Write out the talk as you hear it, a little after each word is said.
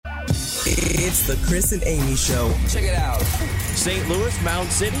It's the Chris and Amy Show. Check it out. St. Louis,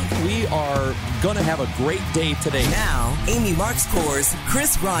 Mound City, we are going to have a great day today. Now, Amy Marxkors,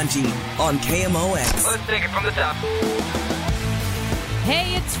 Chris Ranji on KMOX. Let's take it from the top.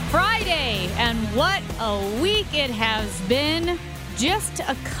 Hey, it's Friday, and what a week it has been. Just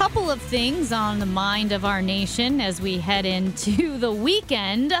a couple of things on the mind of our nation as we head into the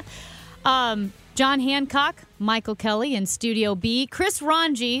weekend. John Hancock, Michael Kelley in Studio B. Chris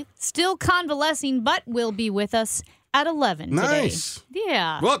Ranji, still convalescing, but will be with us at 11 today. Nice.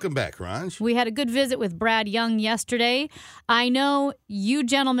 Yeah. Welcome back, Ranj. We had a good visit with Brad Young yesterday. I know you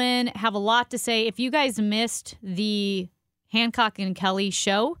gentlemen have a lot to say. If you guys missed the Hancock and Kelley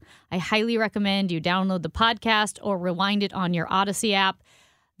show, I highly recommend you download the podcast or rewind it on your Odyssey app.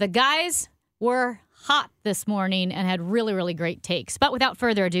 The guys were hot this morning and had really, really great takes. But without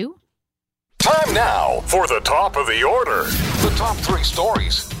further ado, time now for the top of the order. The top three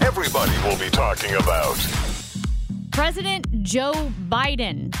stories everybody will be talking about. President Joe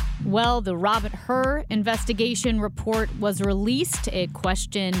Biden. Well, the Robert Hur investigation report was released. It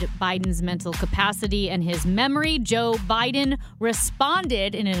questioned Biden's mental capacity and his memory. Joe Biden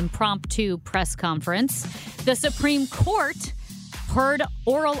responded in an impromptu press conference. The Supreme Court heard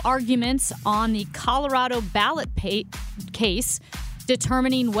oral arguments on the Colorado ballot case,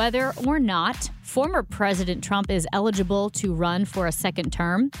 determining whether or not former President Trump is eligible to run for a second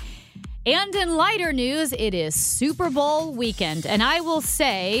term. And in lighter news, it is Super Bowl weekend. And I will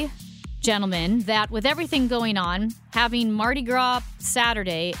say, gentlemen, that with everything going on, having Mardi Gras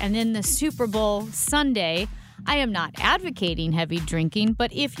Saturday and then the Super Bowl Sunday, I am not advocating heavy drinking,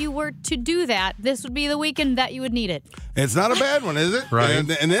 but if you were to do that, this would be the weekend that you would need it. It's not a bad one, is it? Right. And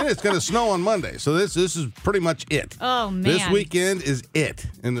then it's going to snow on Monday. So this is pretty much it. Oh, man. This weekend is it.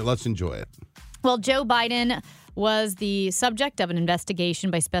 And let's enjoy it. Well, Joe Biden was the subject of an investigation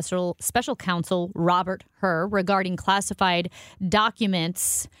by special counsel Robert Hur regarding classified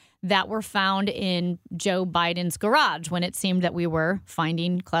documents that were found in Joe Biden's garage when it seemed that we were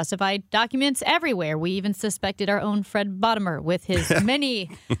finding classified documents everywhere. We even suspected our own Fred Bottomer with his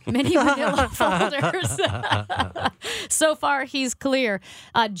many manila folders. So far, he's clear.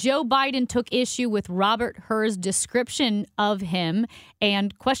 Joe Biden took issue with Robert Hur's description of him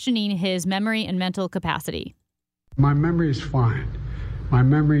and questioning his memory and mental capacity. My memory is fine.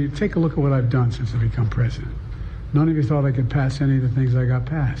 Take a look at what I've done since I become president. None of you thought I could pass any of the things I got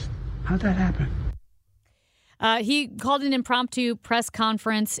passed. How'd that happen? He called an impromptu press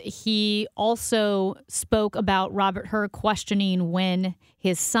conference. He also spoke about Robert Hur questioning when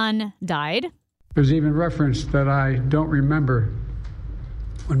his son died. There's even reference that I don't remember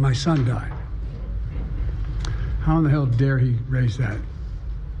when my son died. How in the hell dare he raise that?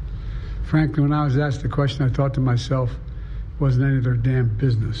 Frankly, when I was asked the question, I thought to myself, it wasn't any of their damn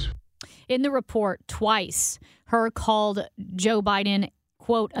business. In the report, twice, Hur called Joe Biden,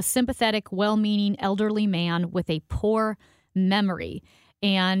 quote, a sympathetic, well-meaning elderly man with a poor memory.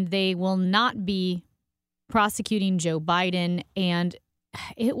 And they will not be prosecuting Joe Biden. And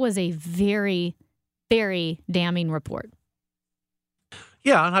it was a very, very damning report.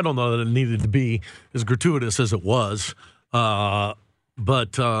 Yeah, I don't know that it needed to be as gratuitous as it was. But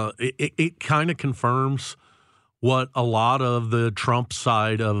it kind of confirms what a lot of the Trump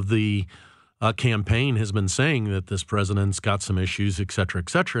side of the campaign has been saying, that this president's got some issues, et cetera, et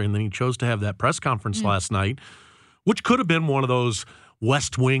cetera. And then he chose to have that press conference last night, which could have been one of those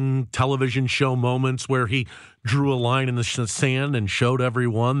West Wing television show moments where he drew a line in the sand and showed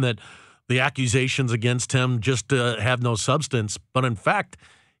everyone that the accusations against him just have no substance. But in fact,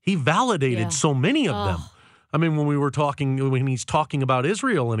 he validated so many of them. I mean, when he's talking about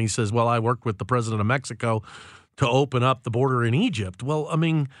Israel and he says, well, I worked with the president of Mexico to open up the border in Egypt. Well, I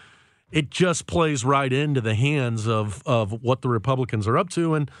mean, it just plays right into the hands of what the Republicans are up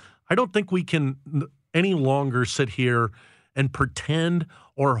to. And I don't think we can any longer sit here and pretend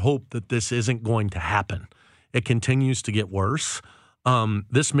or hope that this isn't going to happen. It continues to get worse.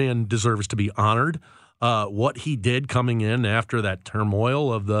 This man deserves to be honored. What he did coming in after that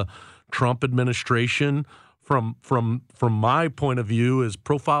turmoil of the Trump administration, from my point of view, is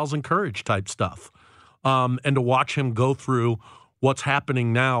profiles in courage type stuff. And to watch him go through what's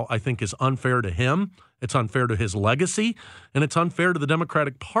happening now, I think is unfair to him. It's unfair to his legacy, and it's unfair to the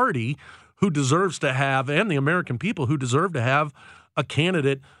Democratic Party, who deserves to have, and the American people who deserve to have, a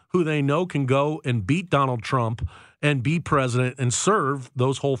candidate who they know can go and beat Donald Trump and be president and serve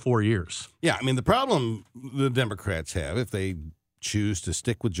those whole 4 years. Yeah, I mean, the problem the Democrats have, if they choose to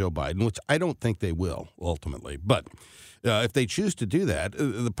stick with Joe Biden, which I don't think they will ultimately, but if they choose to do that,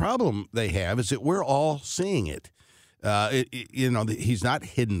 the problem they have is that we're all seeing it. He's not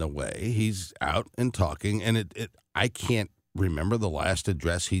hidden away. He's out and talking, and I can't remember the last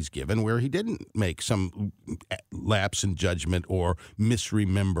address he's given where he didn't make some lapse in judgment or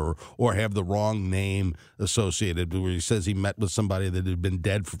misremember or have the wrong name associated, where he says he met with somebody that had been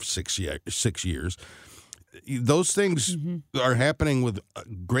dead for 6 years. Those things are happening with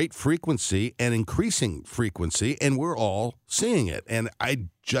great frequency and increasing frequency, and we're all seeing it. And I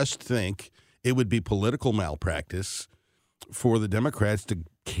just think it would be political malpractice for the Democrats to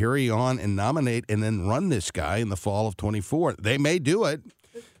carry on and nominate and then run this guy in the fall of 24. They may do it,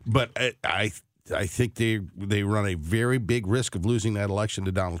 but I think they run a very big risk of losing that election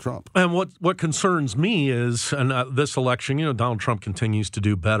to Donald Trump. And what concerns me is, and this election, Donald Trump continues to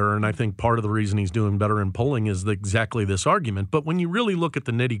do better, and I think part of the reason he's doing better in polling is exactly this argument. But when you really look at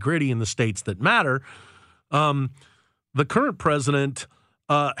the nitty-gritty in the states that matter, the current president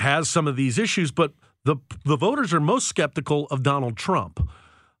has some of these issues, but the voters are most skeptical of Donald Trump.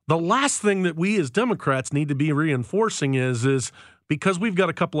 The last thing that we as Democrats need to be reinforcing is because we've got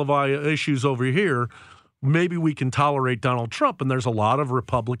a couple of issues over here, maybe we can tolerate Donald Trump. And there's a lot of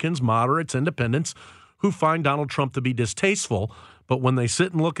Republicans, moderates, independents who find Donald Trump to be distasteful. But when they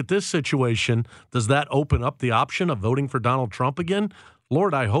sit and look at this situation, does that open up the option of voting for Donald Trump again?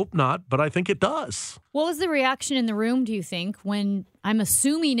 Lord, I hope not, but I think it does. What was the reaction in the room, do you think, when I'm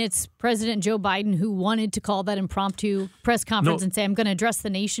assuming it's President Joe Biden who wanted to call that impromptu press conference and say, I'm going to address the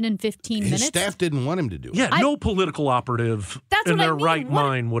nation in 15 minutes? His staff didn't want him to do it. Yeah, no political operative in their right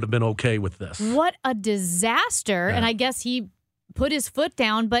mind would have been okay with this. What a disaster. Yeah. And I guess he put his foot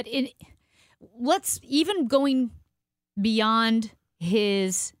down, but let's even going beyond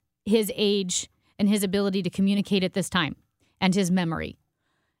his age and his ability to communicate at this time and his memory.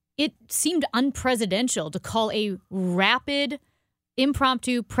 It seemed unpresidential to call a rapid,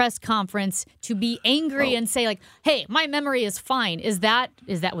 impromptu press conference to be angry and say, like, hey, my memory is fine. Would that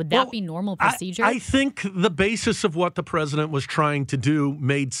be normal procedure? I think the basis of what the president was trying to do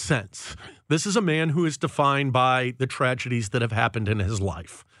made sense. This is a man who is defined by the tragedies that have happened in his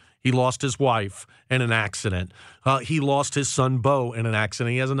life. He lost his wife in an accident. He lost his son, Beau, in an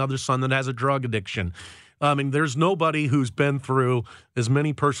accident. He has another son that has a drug addiction. I mean, there's nobody who's been through as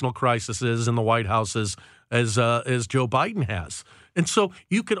many personal crises in the White House as Joe Biden has. And so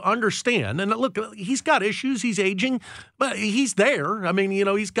you could understand. And look, he's got issues. He's aging, but he's there. I mean,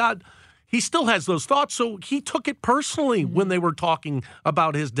 he still has those thoughts. So he took it personally when they were talking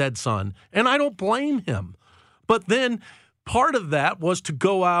about his dead son. And I don't blame him. But then part of that was to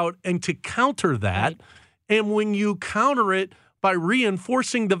go out and to counter that. Right. And when you counter it by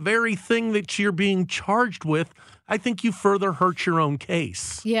reinforcing the very thing that you're being charged with, I think you further hurt your own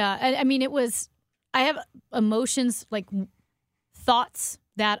case. Yeah. I mean, I have emotions, like thoughts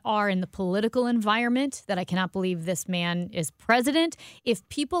that are in the political environment that I cannot believe this man is president. If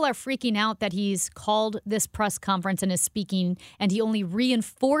people are freaking out that he's called this press conference and is speaking, and he only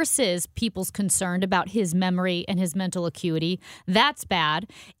reinforces people's concern about his memory and his mental acuity, that's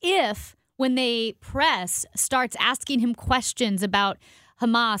bad. If when the press starts asking him questions about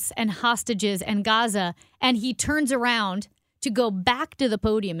Hamas and hostages and Gaza, and he turns around to go back to the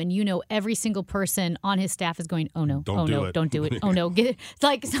podium, and every single person on his staff is going, oh no, don't do it. Oh no, it's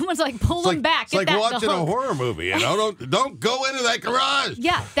like someone's like, pull him back. It's like watching a horror movie, don't go into that garage.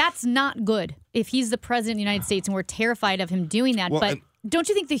 Yeah, that's not good if he's the president of the United States and we're terrified of him doing that. But don't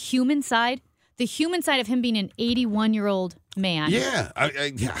you think the human side of him being an 81-year-old man. Yeah,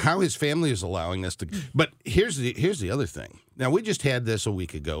 how his family is allowing this to. But here's the other thing. Now, we just had this a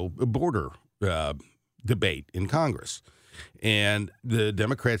week ago, a border debate in Congress. And the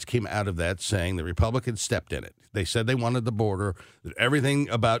Democrats came out of that saying the Republicans stepped in it. They said they wanted the border, that everything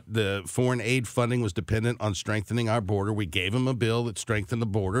about the foreign aid funding was dependent on strengthening our border. We gave them a bill that strengthened the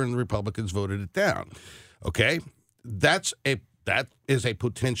border, and the Republicans voted it down. Okay? That is a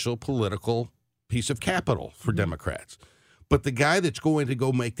potential political piece of capital for Democrats. But the guy that's going to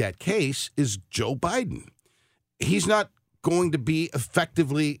go make that case is Joe Biden. He's not going to be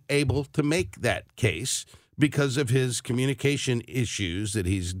effectively able to make that case because of his communication issues that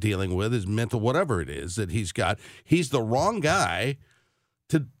he's dealing with, his mental, whatever it is that he's got. He's the wrong guy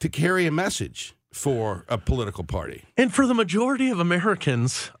to carry a message for a political party. And for the majority of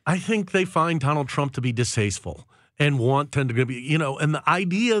Americans, I think they find Donald Trump to be distasteful and want to be, and the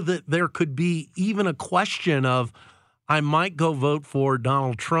idea that there could be even a question of, I might go vote for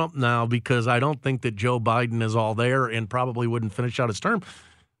Donald Trump now because I don't think that Joe Biden is all there and probably wouldn't finish out his term,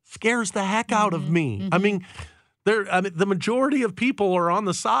 scares the heck out of me. Mm-hmm. I mean, the majority of people are on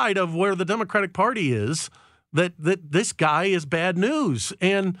the side of where the Democratic Party is, that this guy is bad news.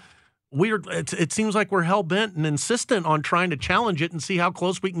 And it seems like we're hell-bent and insistent on trying to challenge it and see how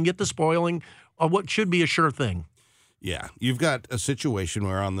close we can get to spoiling what should be a sure thing. Yeah, you've got a situation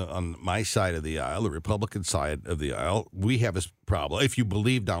where on my side of the aisle, the Republican side of the aisle, we have a problem. If you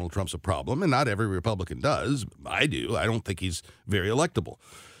believe Donald Trump's a problem, and not every Republican does, I do. I don't think he's very electable.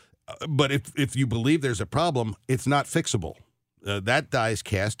 But if you believe there's a problem, it's not fixable. That die is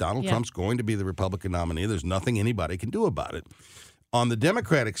cast. Donald Trump's going to be the Republican nominee. There's nothing anybody can do about it. On the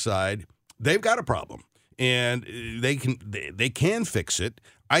Democratic side, they've got a problem, and they can fix it.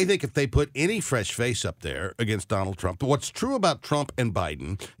 I think if they put any fresh face up there against Donald Trump, what's true about Trump and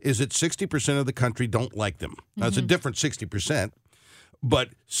Biden is that 60% of the country don't like them. Now, it's a different 60%, but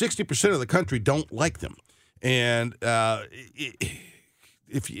 60% of the country don't like them. And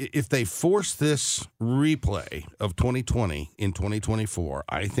if they force this replay of 2020 in 2024,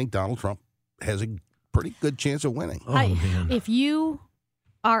 I think Donald Trump has a pretty good chance of winning. Oh, man. If you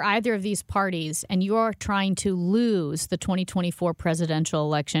are either of these parties and you are trying to lose the 2024 presidential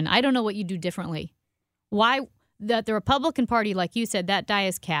election, I don't know what you do differently. Why the Republican Party, like you said, that die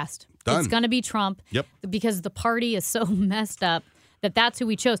is cast. Done. It's going to be Trump because the party is so messed up that's who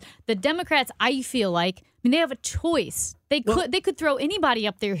we chose. The Democrats, I feel like, they have a choice. They could throw anybody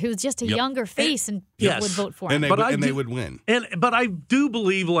up there who's just a younger face and people would vote for him. And they would win. But I do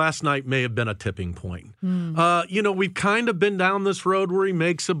believe last night may have been a tipping point. We've kind of been down this road where he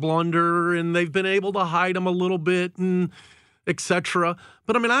makes a blunder and they've been able to hide him a little bit and etc.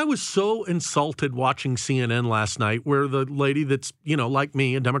 But I was so insulted watching CNN last night where the lady that's, like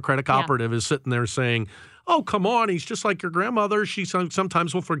me, a Democratic operative, is sitting there saying, oh, come on, he's just like your grandmother. She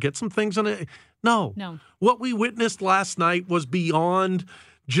sometimes will forget some things. No. What we witnessed last night was beyond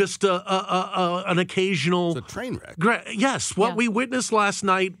just an occasional... It's a train wreck. Yes, what we witnessed last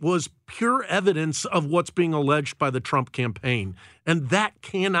night was pure evidence of what's being alleged by the Trump campaign. And that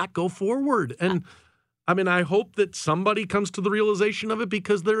cannot go forward. And, I hope that somebody comes to the realization of it,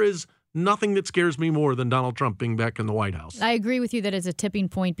 because there is nothing that scares me more than Donald Trump being back in the White House. I agree with you that it's a tipping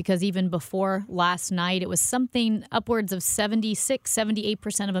point, because even before last night, it was something upwards of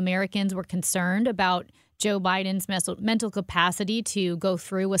 78% of Americans were concerned about Joe Biden's mental capacity to go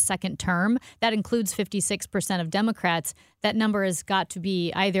through a second term. That includes 56% of Democrats. That number has got to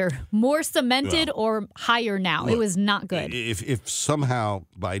be either more cemented or higher now. Look, it was not good. If somehow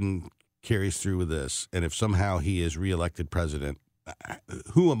Biden carries through with this, and if somehow he is reelected president,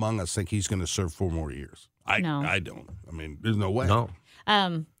 who among us think he's going to serve 4 more years? I don't. There's no way. No.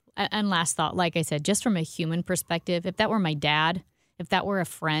 And last thought, like I said, just from a human perspective, if that were my dad, if that were a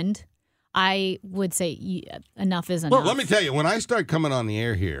friend, I would say enough is enough. Well, let me tell you, when I start coming on the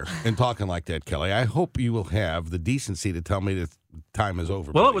air here and talking like that, Kelley, I hope you will have the decency to tell me that time is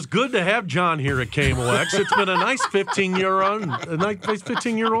over. Well, buddy. It was good to have John here at KMOX. It's been a nice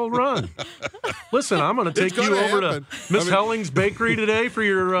 15-year-old run. Listen, I'm going to take you over to Miss Helling's Bakery today for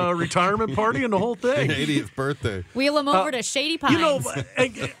your retirement party and the whole thing. 80th birthday. Wheel him over to Shady Pines.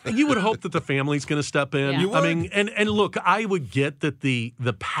 You would hope that the family's going to step in. Yeah. You would. And look, I would get that the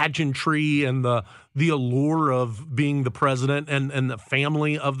pageantry and the allure of being the president and the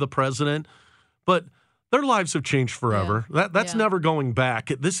family of the president, but their lives have changed forever. Yeah. That's never going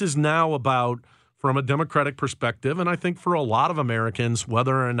back. This is now about, from a Democratic perspective, and I think for a lot of Americans,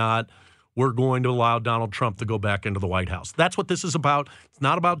 whether or not we're going to allow Donald Trump to go back into the White House. That's what this is about. It's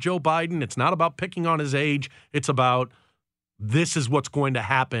not about Joe Biden. It's not about picking on his age. It's about this is what's going to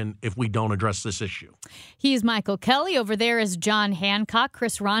happen if we don't address this issue. He's Michael Kelley. Over there is John Hancock.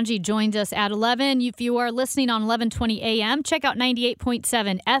 Chris Ranji joins us at 11. If you are listening on 1120 a.m., check out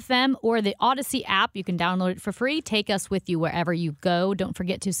 98.7 FM or the Odyssey app. You can download it for free. Take us with you wherever you go. Don't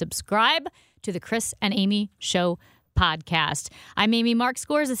forget to subscribe to the Chris and Amy Show podcast. I'm Amy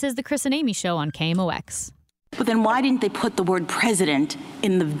Marxkors. This is the Chris and Amy Show on KMOX. But then why didn't they put the word president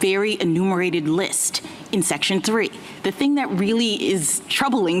in the very enumerated list in Section 3? The thing that really is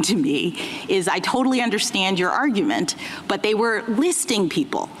troubling to me is I totally understand your argument, but they were listing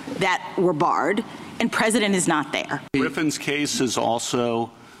people that were barred, and president is not there. Griffin's case is also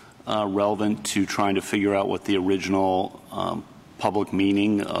relevant to trying to figure out what the original public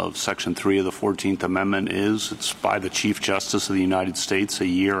meaning of Section 3 of the 14th Amendment is. It's by the Chief Justice of the United States a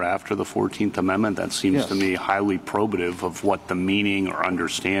year after the 14th Amendment. That seems to me highly probative of what the meaning or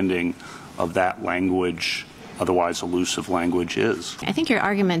understanding of that language, otherwise elusive language, is. I think your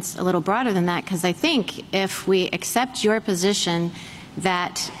argument's a little broader than that, because I think if we accept your position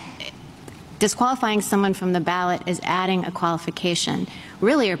that disqualifying someone from the ballot is adding a qualification,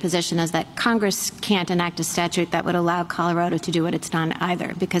 really your position is that Congress can't enact a statute that would allow Colorado to do what it's done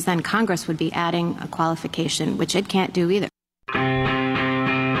either, because then Congress would be adding a qualification, which it can't do either.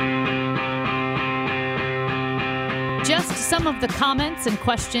 some of the comments and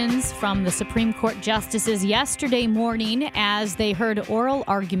questions from the Supreme Court justices yesterday morning as they heard oral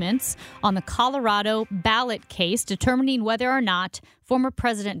arguments on the Colorado ballot case determining whether or not former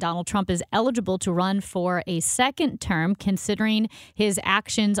President Donald Trump is eligible to run for a second term, considering his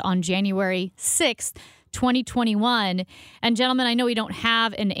actions on January 6th. 2021. And gentlemen, I know we don't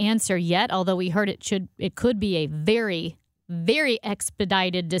have an answer yet, although we heard it could be a very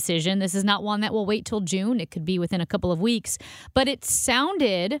expedited decision. This is not one that will wait till June. It could be within a couple of weeks. But it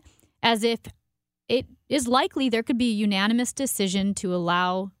sounded as if it is likely there could be a unanimous decision to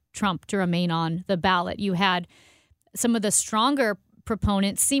allow Trump to remain on the ballot. You had some of the stronger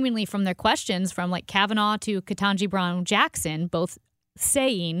proponents, seemingly from their questions, from like Kavanaugh to Ketanji Brown Jackson, both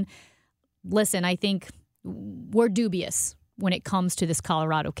saying, listen, I think we're dubious when it comes to this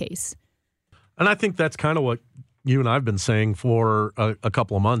Colorado case. And I think that's kind of what you and I have been saying for a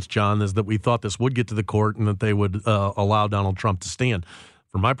couple of months, John, is that we thought this would get to the court and that they would allow Donald Trump to stand.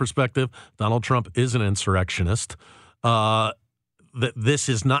 From my perspective, Donald Trump is an insurrectionist. That this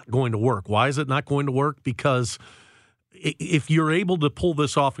is not going to work. Why is it not going to work? Because if you're able to pull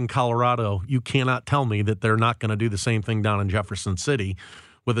this off in Colorado, you cannot tell me that they're not going to do the same thing down in Jefferson City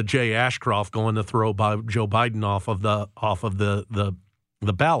with a Jay Ashcroft going to throw Joe Biden off of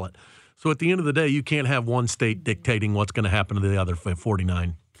the ballot. So at the end of the day, you can't have one state dictating what's going to happen to the other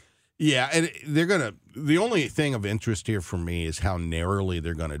 49. Yeah, and the only thing of interest here for me is how narrowly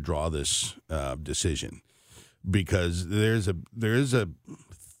they're going to draw this decision, because there is a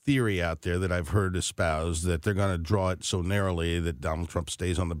theory out there that I've heard espoused that they're going to draw it so narrowly that Donald Trump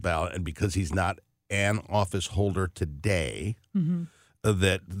stays on the ballot, and because he's not an office holder today,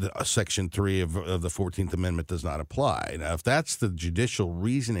 that Section 3 of the 14th Amendment does not apply. Now, if that's the judicial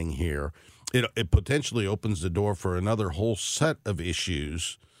reasoning here, it potentially opens the door for another whole set of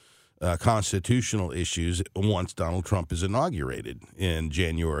issues, constitutional issues, once Donald Trump is inaugurated in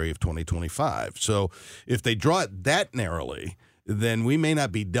January of 2025. So if they draw it that narrowly, then we may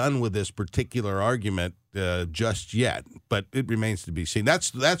not be done with this particular argument just yet, but it remains to be seen.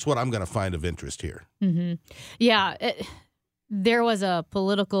 That's what I'm going to find of interest here. Mm-hmm. Yeah. There was a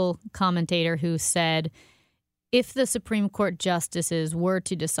political commentator who said if the Supreme Court justices were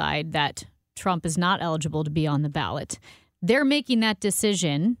to decide that Trump is not eligible to be on the ballot, they're making that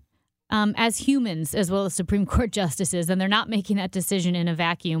decision as humans as well as Supreme Court justices, and they're not making that decision in a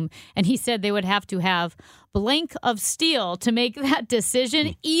vacuum. And he said they would have to have blank of steel to make that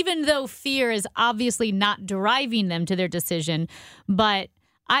decision, even though fear is obviously not driving them to their decision. But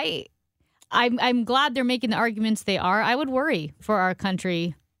I'm glad they're making the arguments they are. I would worry for our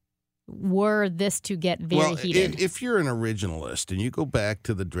country were this to get very heated. If you're an originalist and you go back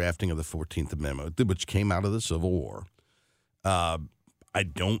to the drafting of the 14th Amendment, which came out of the Civil War, I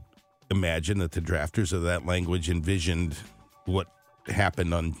don't imagine that the drafters of that language envisioned what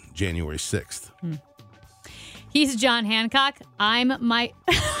happened on January 6th. He's John Hancock. I'm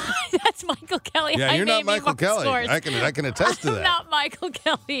that's Michael Kelley. Yeah, you're not Michael Kelley. I can attest to that. I'm not Michael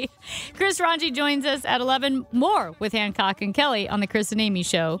Kelley. Chris Ranji joins us at 11. More with Hancock and Kelley on the Chris and Amy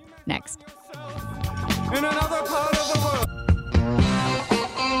Show next. In another part of the world.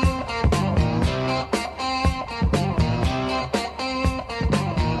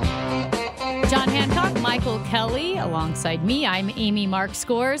 John Hancock, Michael Kelley, alongside me. I'm Amy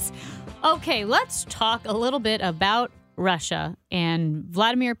Marxkors. Okay, let's talk a little bit about Russia and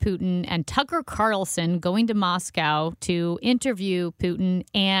Vladimir Putin and Tucker Carlson going to Moscow to interview Putin.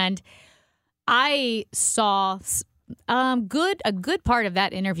 And I saw a good part of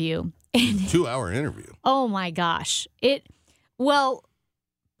that interview. 2-hour interview. Oh, my gosh. Well,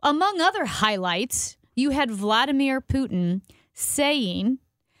 among other highlights, you had Vladimir Putin saying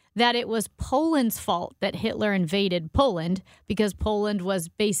that it was Poland's fault that Hitler invaded Poland because Poland was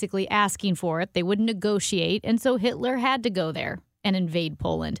basically asking for it. They wouldn't negotiate, and so Hitler had to go there and invade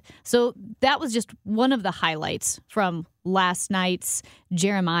Poland. So that was just one of the highlights from last night's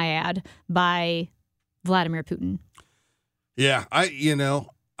Jeremiad by Vladimir Putin. Yeah,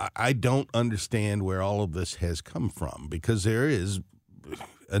 I don't understand where all of this has come from, because there is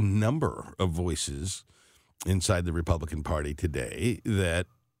a number of voices inside the Republican Party today that,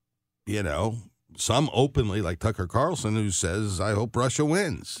 some openly, like Tucker Carlson, who says, I hope Russia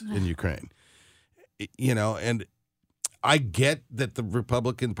wins in Ukraine. And I get that the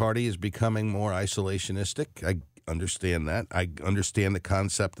Republican Party is becoming more isolationistic. I understand that. I understand the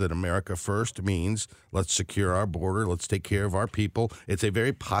concept that America first means let's secure our border, let's take care of our people. It's a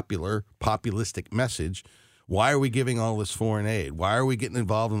very populistic message. Why are we giving all this foreign aid? Why are we getting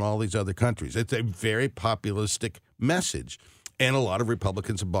involved in all these other countries? It's a very populistic message, and a lot of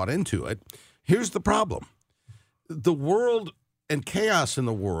Republicans have bought into it. Here's the problem. The world and chaos in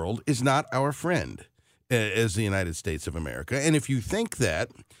the world is not our friend as the United States of America. And if you think that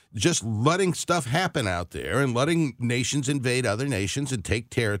just letting stuff happen out there and letting nations invade other nations and take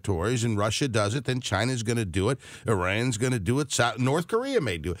territories, and Russia does it, then China's going to do it, Iran's going to do it, North Korea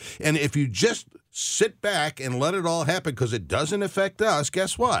may do it. And if you just sit back and let it all happen because it doesn't affect us,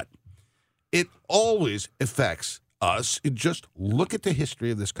 guess what? It always affects us. Just look at the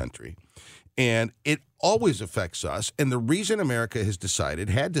history of this country. And it always affects us. And the reason America had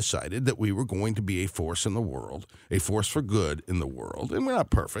decided that we were going to be a force in the world, a force for good in the world. And we're not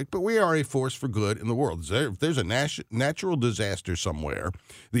perfect, but we are a force for good in the world. If there's a natural disaster somewhere,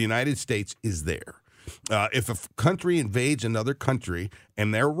 the United States is there. If a country invades another country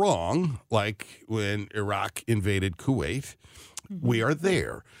and they're wrong, like when Iraq invaded Kuwait, we are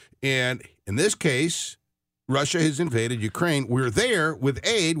there. And in this case, Russia has invaded Ukraine. We're there with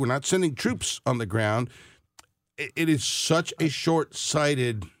aid. We're not sending troops on the ground. It is such a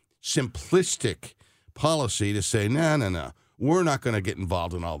short-sighted, simplistic policy to say, no. We're not going to get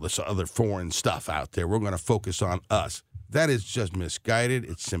involved in all this other foreign stuff out there. We're going to focus on us. That is just misguided.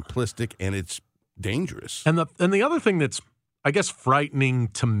 It's simplistic, and it's dangerous. And the other thing that's, I guess, frightening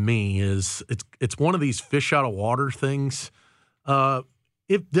to me is it's one of these fish out of water things.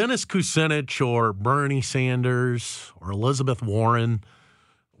 If Dennis Kucinich or Bernie Sanders or Elizabeth Warren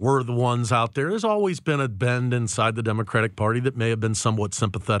were the ones out there, there's always been a bend inside the Democratic Party that may have been somewhat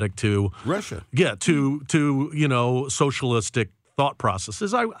sympathetic to Russia. Yeah, to socialistic thought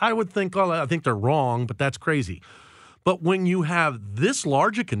processes. I would think, I think they're wrong, but that's crazy. But when you have this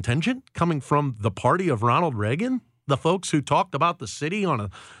large a contingent coming from the party of Ronald Reagan, the folks who talked about the city on a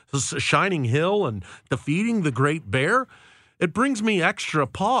shining hill and defeating the Great Bear, it brings me extra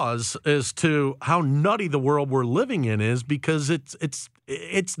pause as to how nutty the world we're living in is, because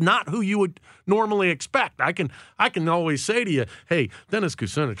it's not who you would normally expect. I can always say to you, hey, Dennis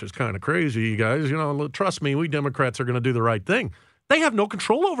Kucinich is kind of crazy, you guys. Trust me, we Democrats are going to do the right thing. They have no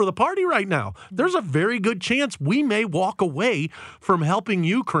control over the party right now. There's a very good chance we may walk away from helping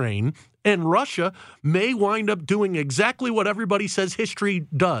Ukraine, and Russia may wind up doing exactly what everybody says history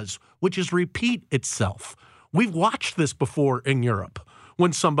does, which is repeat itself. We've watched this before in Europe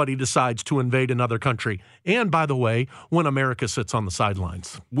when somebody decides to invade another country. And, by the way, when America sits on the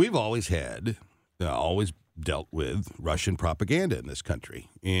sidelines. We've always dealt with Russian propaganda in this country.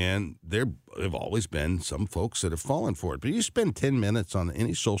 And there have always been some folks that have fallen for it. But you spend 10 minutes on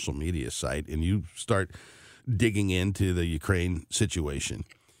any social media site and you start digging into the Ukraine situation,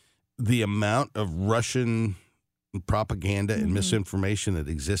 the amount of Russian propaganda and misinformation that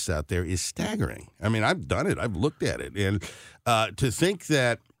exists out there is staggering. I mean, I've done it. I've looked at it. And to think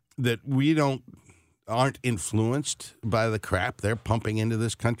that we aren't influenced by the crap they're pumping into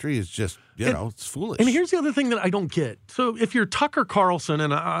this country is just, it's foolish. And here's the other thing that I don't get. So if you're Tucker Carlson,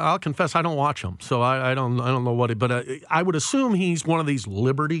 and I'll confess I don't watch him, so I don't know what but I would assume he's one of these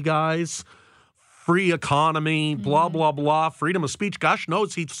liberty guys, free economy, blah, blah, blah, freedom of speech. Gosh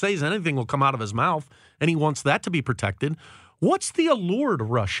knows he says anything will come out of his mouth, and he wants that to be protected. What's the allure to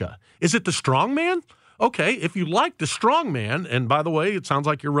Russia? Is it the strong man? Okay, if you like the strong man, and by the way, it sounds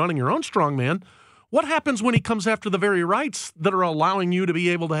like you're running your own strong man, what happens when he comes after the very rights that are allowing you to be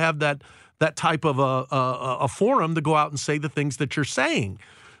able to have that type of a forum to go out and say the things that you're saying?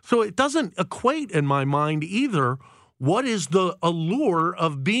 So it doesn't equate in my mind either. What is the allure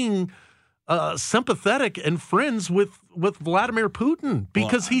of being sympathetic and friends with Vladimir Putin?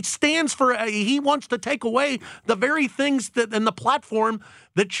 Because he stands for, he wants to take away the very things that and the platform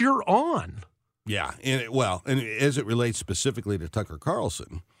that you're on. Yeah, and as it relates specifically to Tucker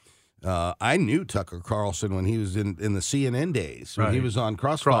Carlson, I knew Tucker Carlson when he was in the CNN days, when he was on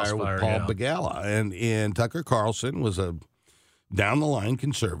Crossfire with Paul Begala, and Tucker Carlson was a down-the-line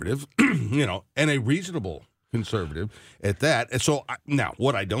conservative, and a reasonable conservative at that. And so now,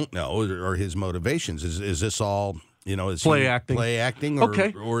 what I don't know are his motivations. Is this all, is play acting,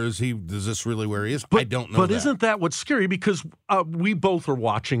 or is this really where he is? I don't know. But isn't that what's scary? Because we both are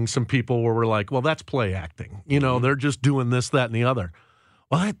watching some people where we're like, well, that's play acting. They're just doing this, that, and the other.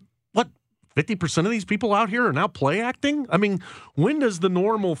 Well, 50% of these people out here are now play acting? I mean, when does the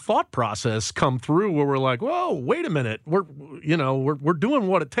normal thought process come through where we're like, whoa, wait a minute, we're doing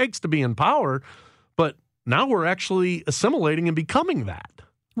what it takes to be in power, but now we're actually assimilating and becoming that.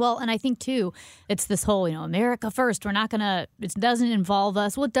 Well, and I think, too, it's this whole, America first. We're not going to, it doesn't involve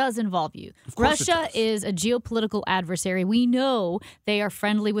us. Well, it does involve you. Russia is a geopolitical adversary. We know they are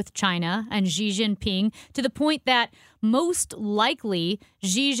friendly with China and Xi Jinping to the point that most likely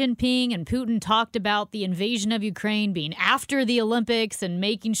Xi Jinping and Putin talked about the invasion of Ukraine being after the Olympics and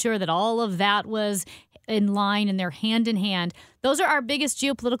making sure that all of that was in line and they're hand in hand. Those are our biggest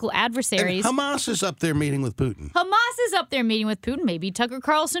geopolitical adversaries. And Hamas is up there meeting with Putin. Maybe Tucker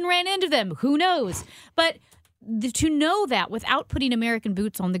Carlson ran into them. Who knows? But to know that without putting American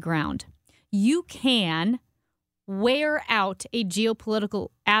boots on the ground, you can wear out a geopolitical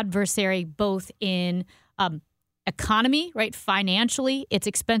adversary both in economy, right? Financially, it's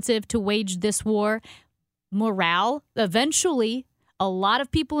expensive to wage this war. Morale, eventually, a lot of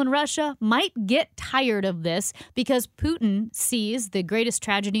people in Russia might get tired of this because Putin sees the greatest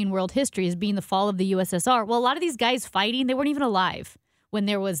tragedy in world history as being the fall of the USSR. Well, a lot of these guys fighting, they weren't even alive when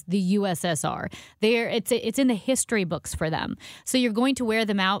there was the USSR. It's in the history books for them. So you're going to wear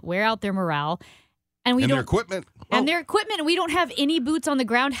them out, wear out their morale. And their equipment. And their equipment. We don't have any boots on the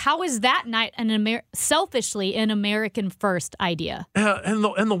ground. How is that not selfishly an American first idea? And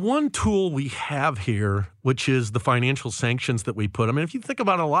the one tool we have here, which is the financial sanctions that we put. I mean, if you think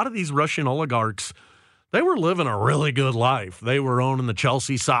about it, a lot of these Russian oligarchs, they were living a really good life. They were owning the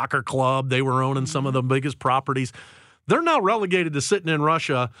Chelsea soccer club. They were owning some of the biggest properties. They're now relegated to sitting in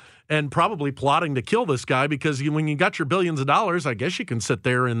Russia and probably plotting to kill this guy because when you got your billions of dollars, I guess you can sit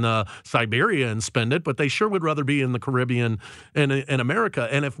there in Siberia and spend it, but they sure would rather be in the Caribbean and in America.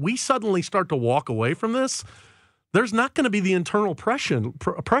 And if we suddenly start to walk away from this, there's not going to be the internal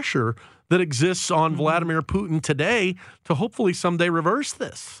pressure that exists on Vladimir Putin today to hopefully someday reverse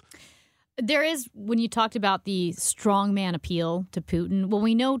this. There is, when you talked about the strongman appeal to Putin, well,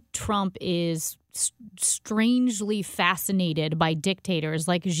 we know Trump is strangely fascinated by dictators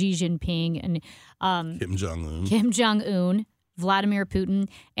like Xi Jinping and Kim Jong-un, Vladimir Putin.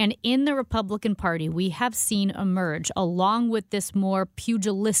 And in the Republican Party, we have seen emerge, along with this more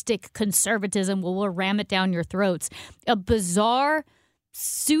pugilistic conservatism, we'll ram it down your throats, a bizarre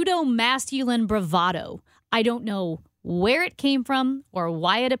pseudo-masculine bravado. I don't know where it came from or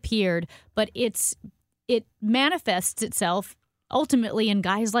why it appeared, but it manifests itself ultimately in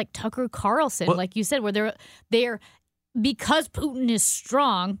guys like Tucker Carlson, like you said, where they're because Putin is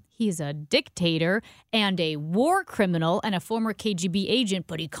strong, he's a dictator and a war criminal and a former KGB agent,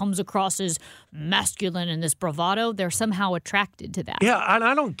 but he comes across as masculine in this bravado. They're somehow attracted to that. Yeah, and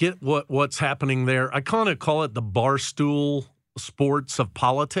I don't get what's happening there. I kind of call it the barstool sports of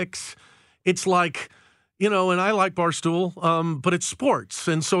politics. It's like, and I like Barstool, but it's sports.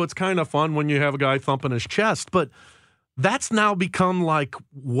 And so it's kind of fun when you have a guy thumping his chest. But that's now become like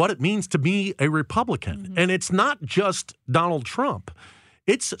what it means to be a Republican. Mm-hmm. And it's not just Donald Trump.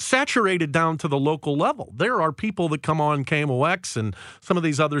 It's saturated down to the local level. There are people that come on KMOX and some of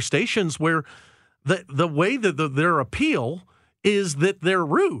these other stations where the way that their appeal is that they're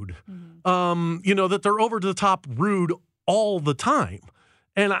rude, that they're over the top rude all the time.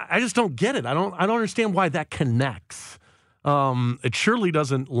 And I just don't get it. I don't understand why that connects. It surely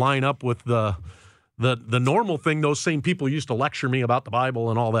doesn't line up with the normal thing those same people used to lecture me about the Bible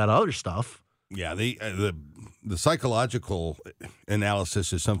and all that other stuff. Yeah, the psychological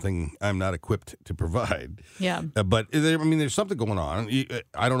analysis is something I'm not equipped to provide. Yeah. But, there's something going on.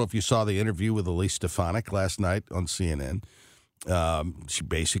 I don't know if you saw the interview with Elise Stefanik last night on CNN. She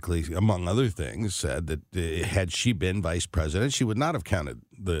basically, among other things, said that had she been vice president, she would not have counted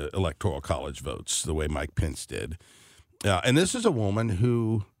the Electoral College votes the way Mike Pence did. And this is a woman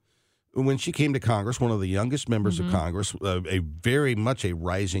who, when she came to Congress, one of the youngest members of Congress, a very much a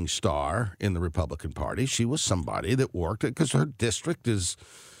rising star in the Republican Party. She was somebody that worked because her district is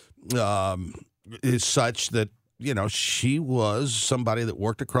such that, she was somebody that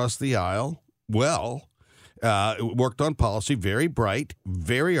worked across the aisle well. Worked on policy, very bright,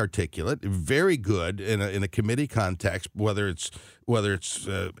 very articulate, very good in a committee context, whether it's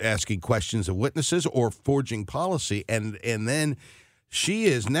asking questions of witnesses or forging policy, and then she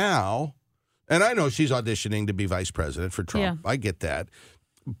is now, and I know she's auditioning to be vice president for Trump. Yeah. I get that,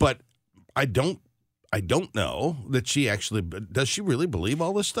 but I don't know that she actually does. She really believe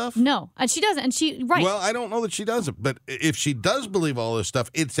all this stuff? No, and she doesn't. And Well, I don't know that she doesn't, but if she does believe all this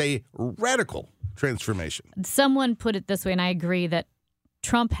stuff, it's a radical transformation. Someone put it this way, and I agree, that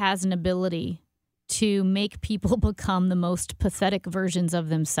Trump has an ability to make people become the most pathetic versions of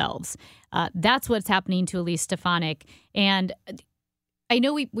themselves. That's what's happening to Elise Stefanik. And I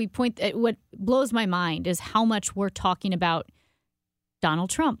know we point at what blows my mind is how much we're talking about Donald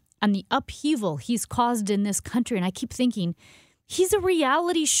Trump and the upheaval he's caused in this country. And I keep thinking, he's a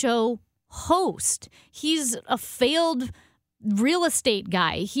reality show host. He's a failed real estate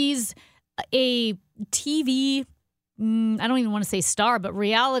guy. He's a TV, I don't even want to say star, but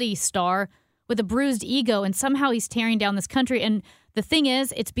reality star with a bruised ego. And somehow he's tearing down this country. And the thing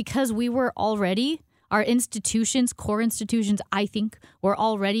is, it's because we were already, our institutions, core institutions, I think, were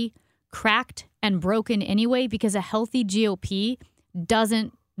already cracked and broken anyway because a healthy GOP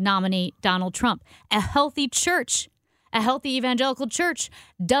doesn't nominate Donald Trump. A healthy church, a healthy evangelical church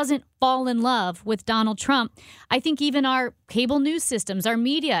doesn't fall in love with Donald Trump. I think even our cable news systems, our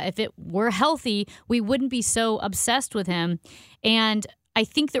media, if it were healthy, we wouldn't be so obsessed with him. And I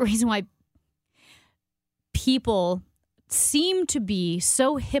think the reason why people seem to be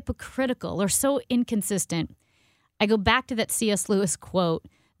so hypocritical or so inconsistent, I go back to that C.S. Lewis quote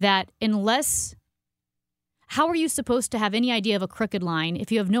that how are you supposed to have any idea of a crooked line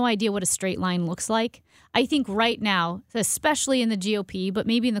if you have no idea what a straight line looks like? I think right now, especially in the GOP, but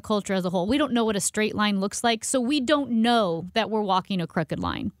maybe in the culture as a whole, we don't know what a straight line looks like, so we don't know that we're walking a crooked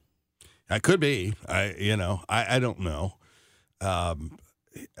line. That could be. I don't know.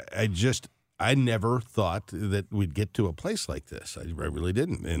 I never thought that we'd get to a place like this. I really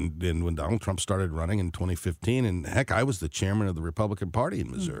didn't. And when Donald Trump started running in 2015, and heck, I was the chairman of the Republican Party in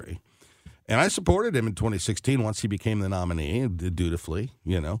Missouri. And I supported him in 2016 once he became the nominee, dutifully,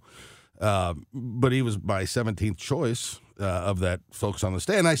 But he was my 17th choice of that folks on the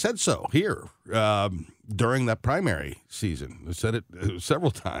stage. And I said so here during that primary season. I said it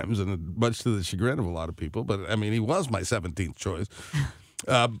several times, and much to the chagrin of a lot of people. But, I mean, he was my 17th choice.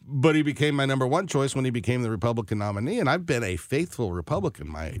 But he became my number one choice when he became the Republican nominee. And I've been a faithful Republican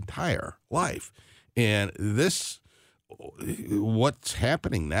my entire life. And what's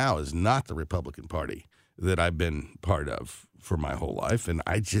happening now is not the Republican Party that I've been part of for my whole life. And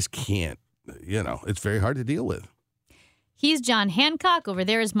I just can't, it's very hard to deal with. He's John Hancock. Over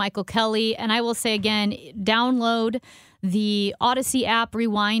there is Michael Kelley. And I will say again, download the Odyssey app,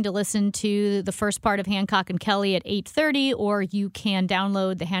 rewind to listen to the first part of Hancock and Kelley at 8:30, or you can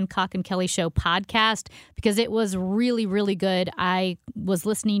download the Hancock and Kelley Show podcast because it was really, really good. I was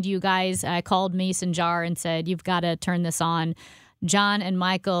listening to you guys. I called Mason Jar and said, you've got to turn this on. John and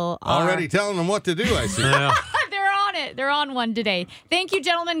Michael are... Already telling them what to do, I see. They're on it. They're on one today. Thank you,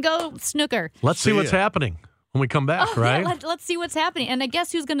 gentlemen. Go snooker. Let's see what's happening when we come back, right? Yeah, let's see what's happening. And I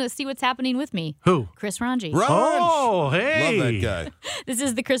guess who's going to see what's happening with me? Who? Chris Ranji. Oh, hey. Love that guy. This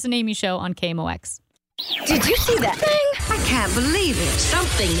is the Chris and Amy Show on KMOX. Did you see that thing? I can't believe it.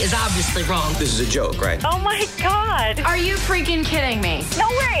 Something is obviously wrong. This is a joke, right? Oh, my God. Are you freaking kidding me? No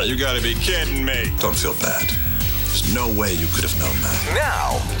way. You gotta be kidding me. Don't feel bad. There's no way you could have known that.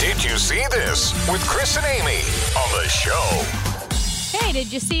 Now, did you see this with Chris and Amy on the show? Hey,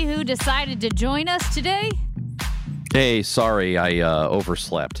 did you see who decided to join us today? Hey, sorry, I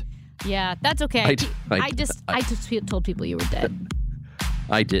overslept. Yeah, that's okay. I just told people you were dead.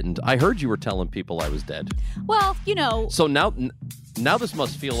 I didn't. I heard you were telling people I was dead. Well, So now this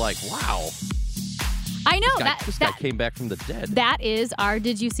must feel like, wow. I know. This guy came back from the dead. That is our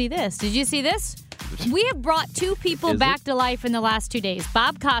Did You See This? Did you see this? We have brought two people back to life in the last 2 days.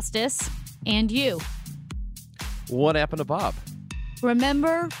 Bob Costas and you. What happened to Bob?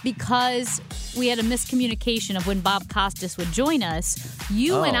 Remember, because we had a miscommunication of when Bob Costas would join us,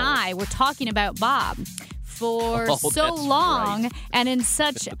 you and I were talking about Bob for so long and in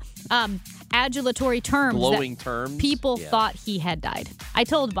such adulatory terms, glowing terms, people thought he had died. I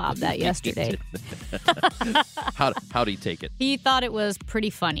told Bob that yesterday. How'd he take it? He thought it was pretty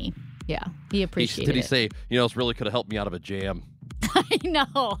funny. Yeah, he appreciated it. Did he say, this really could have helped me out of a jam?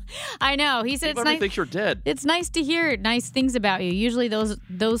 I know. He said it's nice. Thinks you're dead. It's nice to hear nice things about you. Usually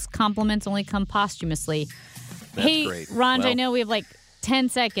those compliments only come posthumously. That's great. Ron, I know we have like 10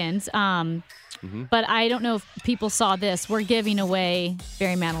 seconds, but I don't know if people saw this. We're giving away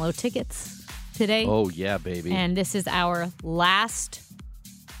Barry Manilow tickets today. Oh, yeah, baby. And this is our last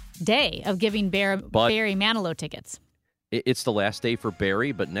day of giving Barry Manilow tickets. It's the last day for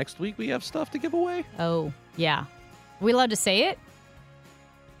Barry, but next week we have stuff to give away. Oh, yeah. Are we allowed to say it?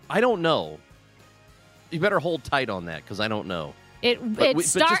 I don't know. You better hold tight on that because I don't know. It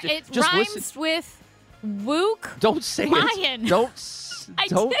rhymes with Wook. Don't say Lion. it. Don't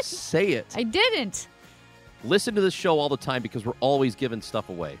say it. I didn't. Listen to this show all the time because we're always giving stuff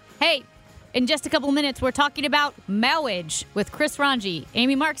away. Hey, in just a couple minutes, we're talking about marriage with Chris Ranji,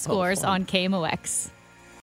 Amy Marxkors on KMOX.